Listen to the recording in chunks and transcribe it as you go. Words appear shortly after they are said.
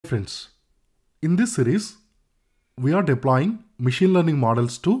friends, in this series, we are deploying machine learning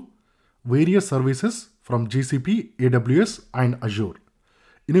models to various services from GCP, AWS and Azure.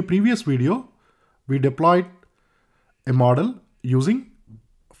 In a previous video, we deployed a model using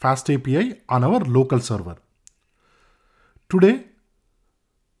FastAPI on our local server. Today,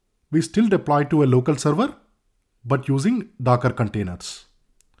 we still deploy to a local server, but using Docker containers.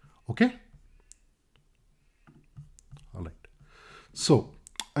 Okay. All right. So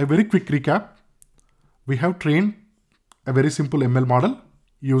a very quick recap. We have trained a very simple ML model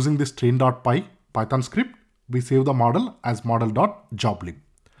using this train.py Python script. We save the model as model.joblib.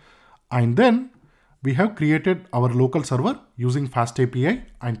 And then we have created our local server using FastAPI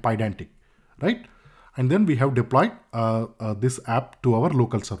and Pydantic, right? And then we have deployed this app to our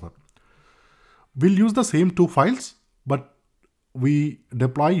local server. We'll use the same two files, but we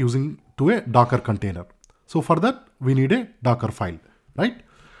deploy using to a Docker container. So for that, we need a Docker file, right?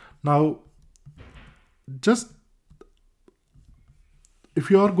 Now, just if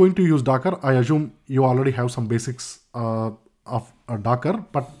you are going to use Docker, I assume you already have some basics of Docker,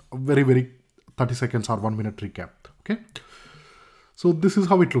 but very 30 seconds or 1 minute recap. Okay. So this is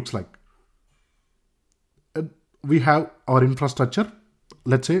how it looks like. We have our infrastructure.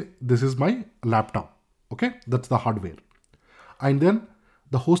 Let's say this is my laptop. Okay. That's the hardware. And then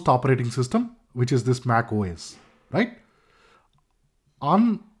the host operating system, which is this Mac OS, right?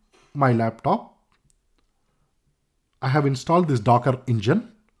 On my laptop, I have installed this Docker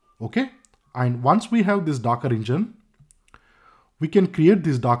engine. Okay. And once we have this Docker engine, we can create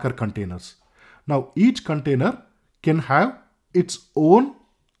these Docker containers. Now, each container can have its own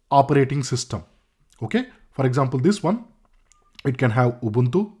operating system. Okay. For example, this one, it can have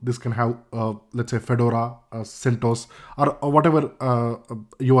Ubuntu. This can have, let's say, Fedora, CentOS, or whatever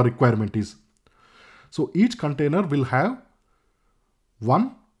your requirement is. So each container will have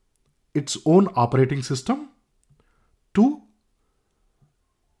one, its own operating system, two,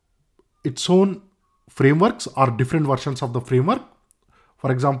 its own frameworks or different versions of the framework.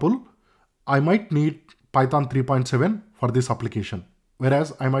 For example, I might need Python 3.7 for this application,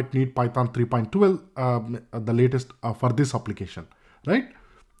 whereas I might need Python 3.12, the latest for this application, right?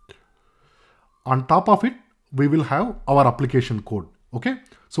 On top of it, we will have our application code. Okay.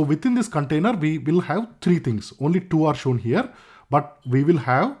 So within this container, we will have three things. Only two are shown here, but we will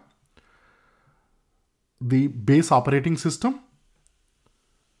have the base operating system,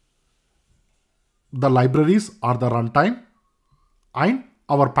 the libraries or the runtime, and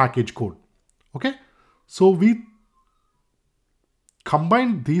our package code. Okay. So we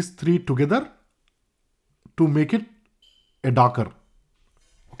combine these three together to make it a Docker.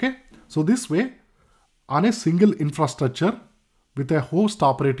 Okay. So this way, on a single infrastructure with a host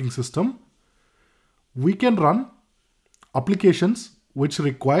operating system, we can run applications which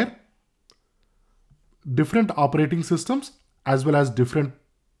require different operating systems as well as different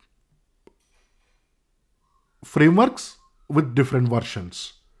frameworks with different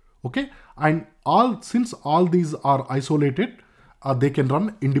versions. Okay. And since all these are isolated, they can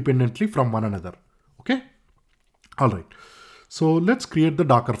run independently from one another. Okay. All right. So let's create the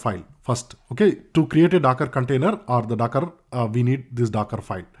Docker file first. Okay. To create a Docker container or the Docker, we need this Docker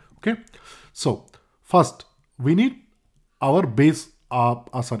file. Okay. So first we need our base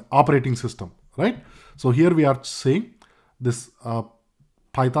operating system, right? So here we are saying this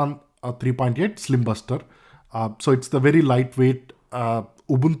Python 3.8 Slim Buster. So it's the very lightweight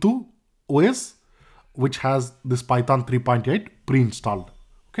Ubuntu OS, which has this Python 3.8 pre-installed.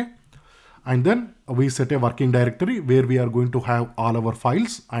 Okay. And then we set a working directory where we are going to have all our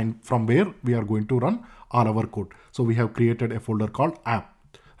files and from where we are going to run all our code. So we have created a folder called app,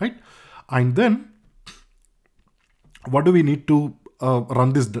 right? And then what do we need to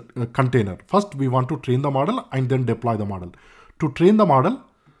run this container? First, we want to train the model and then deploy the model. To train the model,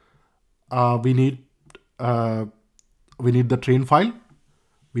 we need the train file.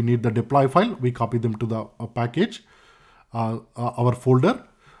 We need the deploy file. We copy them to the package, our folder.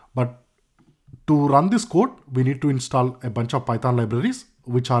 But to run this code, we need to install a bunch of Python libraries,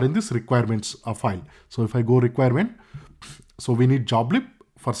 which are in this requirements file. So if I go requirement, so we need joblib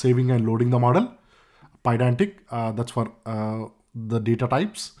for saving and loading the model, Pydantic, that's for the data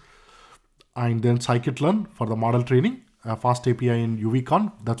types, and then scikit-learn for the model training, FastAPI and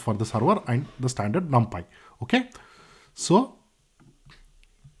UVCon, that's for the server, and the standard NumPy. Okay. So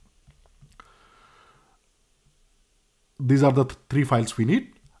these are the three files we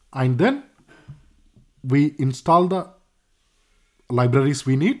need. And then we install the libraries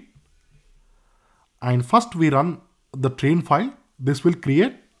we need. And first we run the train file. This will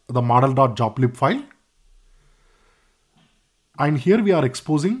create the model.joblib file. And here we are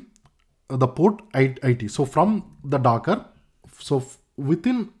exposing the port IT. So from the Docker, so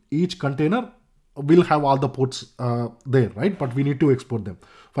within each container, we'll have all the ports there, right? But we need to export them.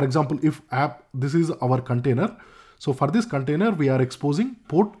 For example, if this is our container. So for this container, we are exposing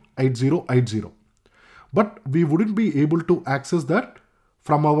port 8080. But we wouldn't be able to access that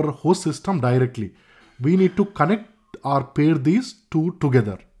from our host system directly. We need to connect or pair these two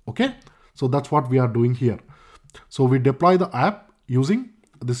together. Okay. So that's what we are doing here. So we deploy the app using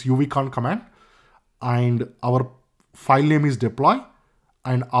this uvcon command, and our file name is deploy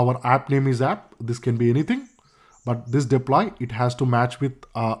and our app name is app. This can be anything, but this deploy, it has to match with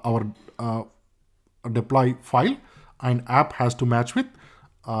our deploy file, and app has to match with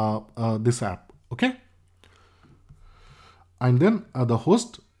this app. Okay. And then the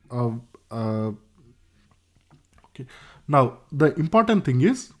host. Okay. Now the important thing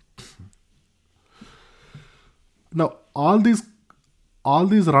is, now all these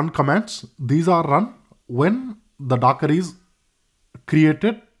run commands, these are run when the Docker is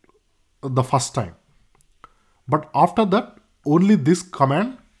created the first time. But after that, only this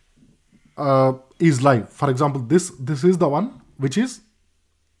command is live. For example, this is the one which is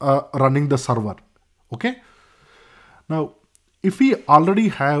running the server. Okay. Now, if we already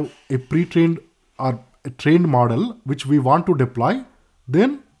have a pre-trained or a trained model which we want to deploy,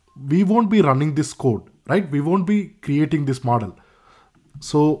 then we won't be running this code, right? We won't be creating this model.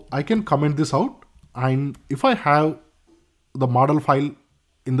 So I can comment this out, and if I have the model file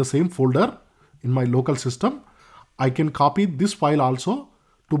in the same folder in my local system, I can copy this file also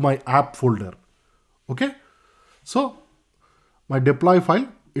to my app folder. Okay. So my deploy file,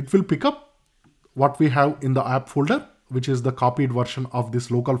 it will pick up what we have in the app folder, which is the copied version of this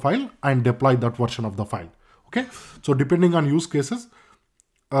local file, and deploy that version of the file. Okay. So depending on use cases,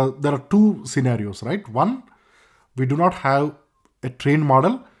 there are two scenarios, right? One, we do not have a trained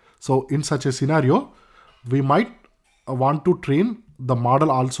model. So in such a scenario, we might want to train the model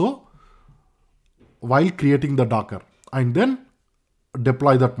also while creating the Docker and then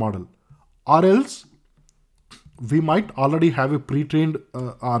deploy that model. Or else we might already have a pre-trained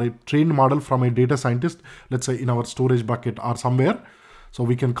or a trained model from a data scientist, let's say in our storage bucket or somewhere. So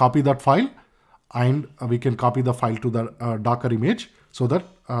we can copy that file, and we can copy the file to the Docker image, so that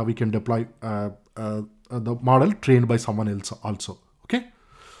we can deploy the model trained by someone else also. Okay.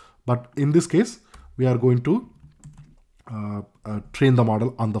 But in this case, we are going to train the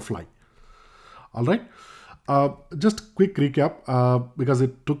model on the fly. All right. Just quick recap, because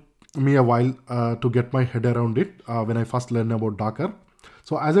it took me a while to get my head around it when I first learned about Docker.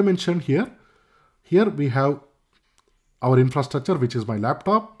 So as I mentioned here we have our infrastructure, which is my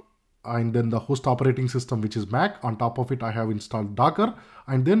laptop, and then the host operating system, which is Mac. On top of it, I have installed Docker,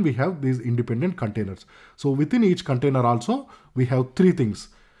 and then we have these independent containers. So within each container also, we have three things: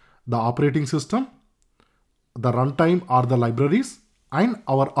 the operating system, the runtime or the libraries, and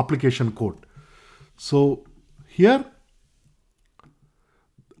our application code. So here,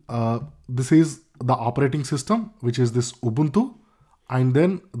 this is the operating system, which is this Ubuntu, and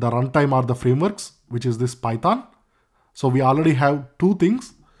then the runtime or the frameworks, which is this Python. So we already have two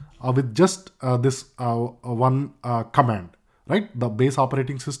things with just this one command, right? The base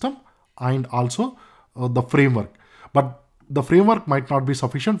operating system and also the framework. But the framework might not be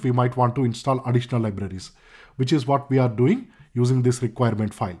sufficient. We might want to install additional libraries, which is what we are doing using this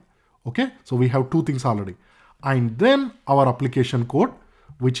requirement file. Okay, so we have two things already. And then our application code,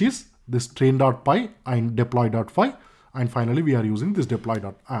 which is this train.py and deploy.py. And finally, we are using this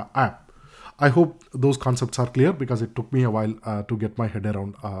deploy.app. I hope those concepts are clear, because it took me a while to get my head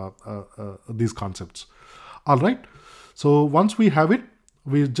around these concepts. All right. So once we have it,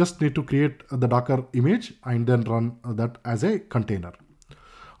 we just need to create the Docker image and then run that as a container.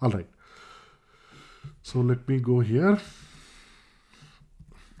 All right. So let me go here.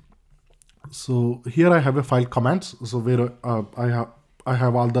 So here I have a file commands. So where I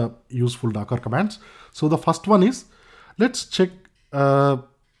have all the useful Docker commands. So the first one is, let's check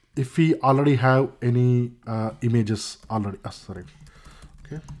if we already have any images already. Sorry.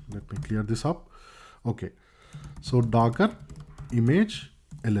 Okay, let me clear this up. Okay, so Docker image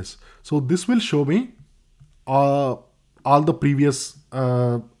ls. So this will show me all the previous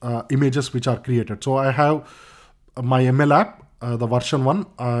images which are created. So I have my ML app, the version 1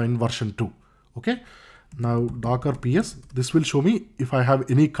 and version 2. Okay. Now Docker PS, this will show me if I have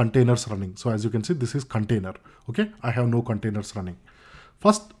any containers running. So as you can see, this is container. Okay. I have no containers running.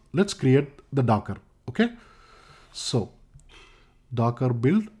 First, let's create the Docker. Okay. So Docker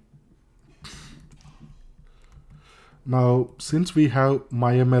build. Now, since we have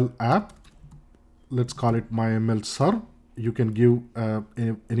MyML app, let's call it MyML serve. you can give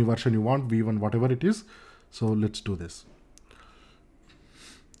any version you want, v1, whatever it is. So let's do this.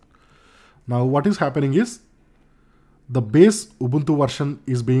 Now what is happening is the base Ubuntu version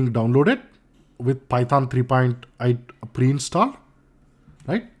is being downloaded with Python 3.8 pre-installed,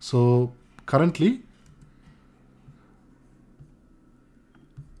 right? So currently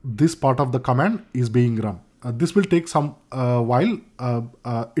this part of the command is being run. This will take some while.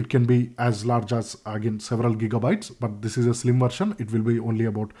 It can be as large as, again, several gigabytes, but this is a slim version. It will be only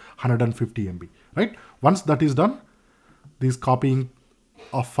about 150 MB, right? Once that is done, this copying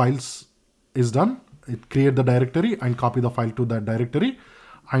of files is done. It create the directory and copy the file to that directory,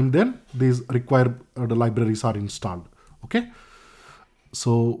 and then these required the libraries are installed. Okay,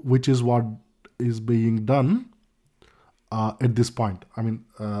 so which is what is being done at this point. I mean,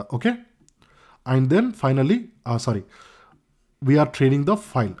 okay, and then finally, we are training the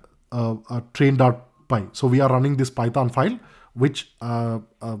file, train.py. So we are running this Python file, which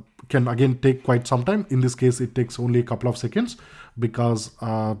can again take quite some time. In this case, it takes only a couple of seconds because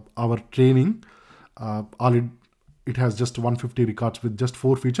our training, it has just 150 records with just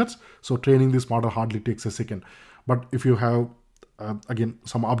 4 features. So training this model hardly takes a second. But if you have again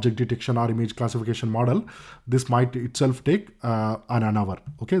some object detection or image classification model, this might itself take an hour.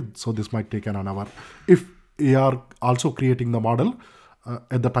 Okay, so this might take an hour if we are also creating the model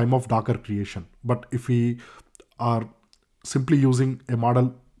at the time of Docker creation. But if we are simply using a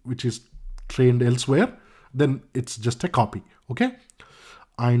model which is trained elsewhere, then it's just a copy. Okay,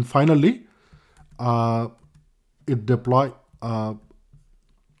 and finally it deploy,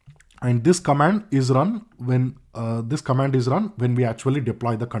 and this command is run when we actually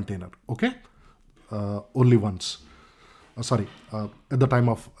deploy the container. Okay, only once. At the time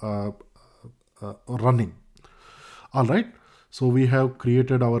of running. All right. So we have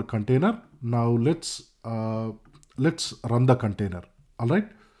created our container. Now let's run the container. All right.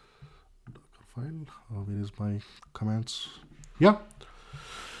 Docker file. Where is my commands? Yeah.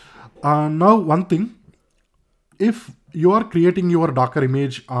 Now one thing. If you are creating your Docker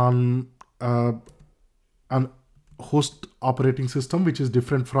image on an host operating system which is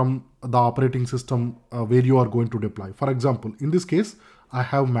different from the operating system where you are going to deploy. For example, in this case, I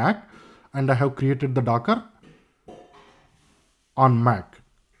have Mac and I have created the Docker on Mac.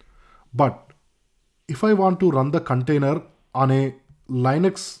 But if I want to run the container on a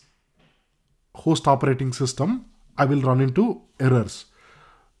Linux host operating system, I will run into errors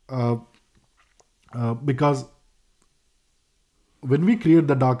because when we create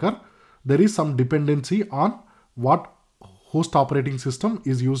the Docker, there is some dependency on what host operating system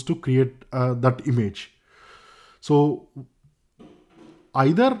is used to create that image. So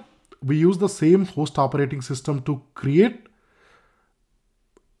either we use the same host operating system to create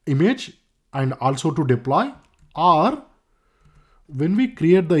image and also to deploy, or when we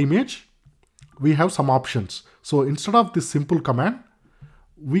create the image, we have some options. So instead of this simple command,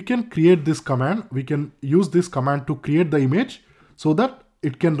 we can create this command. We can use this command to create the image so that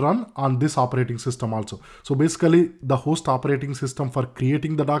it can run on this operating system also. So basically the host operating system for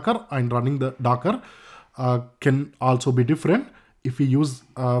creating the Docker and running the Docker can also be different if we use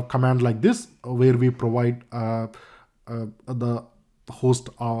a command like this, where we provide the host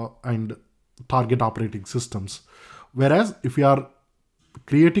and target operating systems. Whereas if we are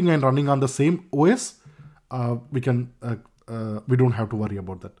creating and running on the same OS, we don't have to worry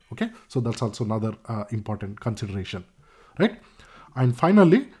about that. Okay, so that's also another important consideration, right? And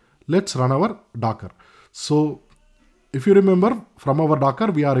finally, let's run our Docker. So if you remember from our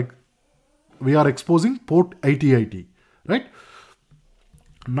Docker, we are exposing port 8080, right?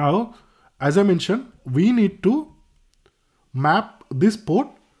 Now, as I mentioned, we need to map this port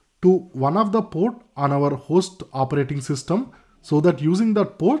to one of the port on our host operating system so that using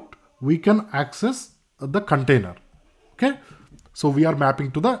that port, we can access the container. Okay, so we are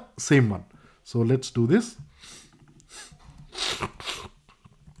mapping to the same one. So let's do this.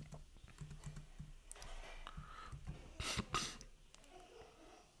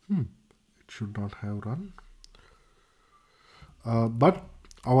 It should not have run. But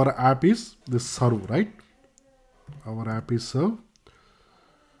our app is this serve, right? Our app is serve.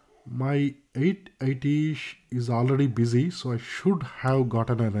 My 880 is already busy, so I should have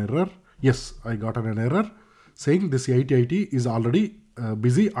gotten an error. Yes, I got an error saying this 880 is already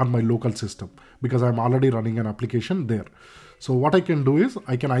busy on my local system because I'm already running an application there. So what I can do is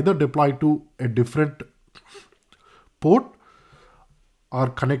I can either deploy to a different port or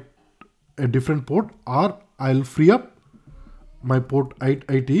connect a different port, or I'll free up my port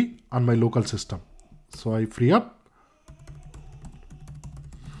 880 on my local system. So I free up.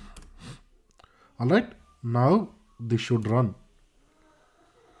 All right, now this should run.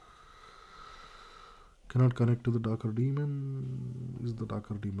 Cannot connect to the Docker daemon. Is the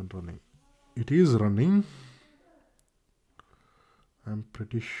Docker daemon running? It is running. I'm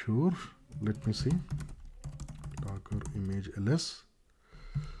pretty sure. Let me see. Docker image ls.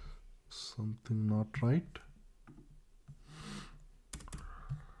 Something not right.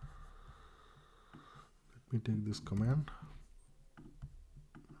 Let me take this command.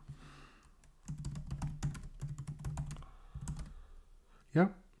 Yeah.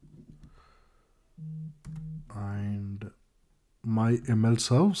 And my ML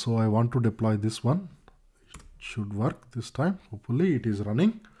serve. So I want to deploy this one. It should work this time. Hopefully it is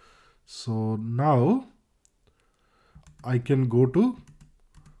running. So now I can go to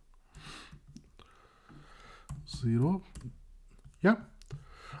 0. Yeah.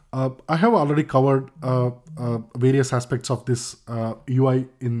 I have already covered various aspects of this UI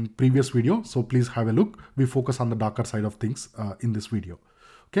in previous video. So please have a look. We focus on the Docker side of things in this video.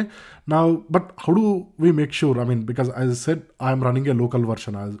 Okay. Now, but how do we make sure, I mean, because as I said, I'm running a local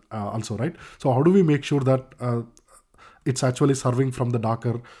version as also, right? So how do we make sure that it's actually serving from the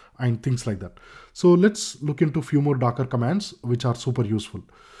Docker and things like that? So let's look into a few more Docker commands, which are super useful.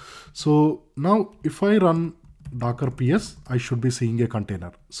 So now if I run Docker PS, I should be seeing a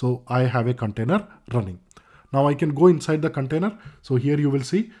container. So I have a container running. Now I can go inside the container. So here you will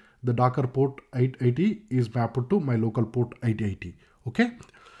see the Docker port 880 is mapped to my local port 880. Okay.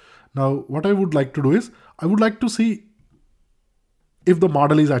 Now what I would like to do is I would like to see if the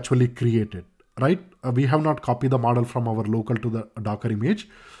model is actually created, right? We have not copied the model from our local to the Docker image.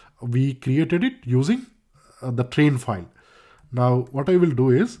 We created it using the train file. Now what I will do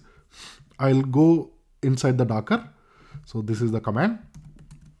is I'll go inside the Docker. So this is the command.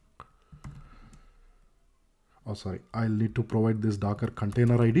 Oh, sorry. I'll need to provide this Docker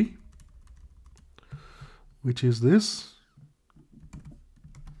container ID, which is this.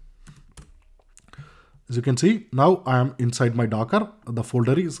 As you can see, now I am inside my Docker. The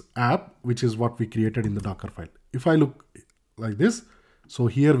folder is app, which is what we created in the Docker file. If I look like this, so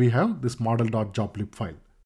here we have this model.joblib file.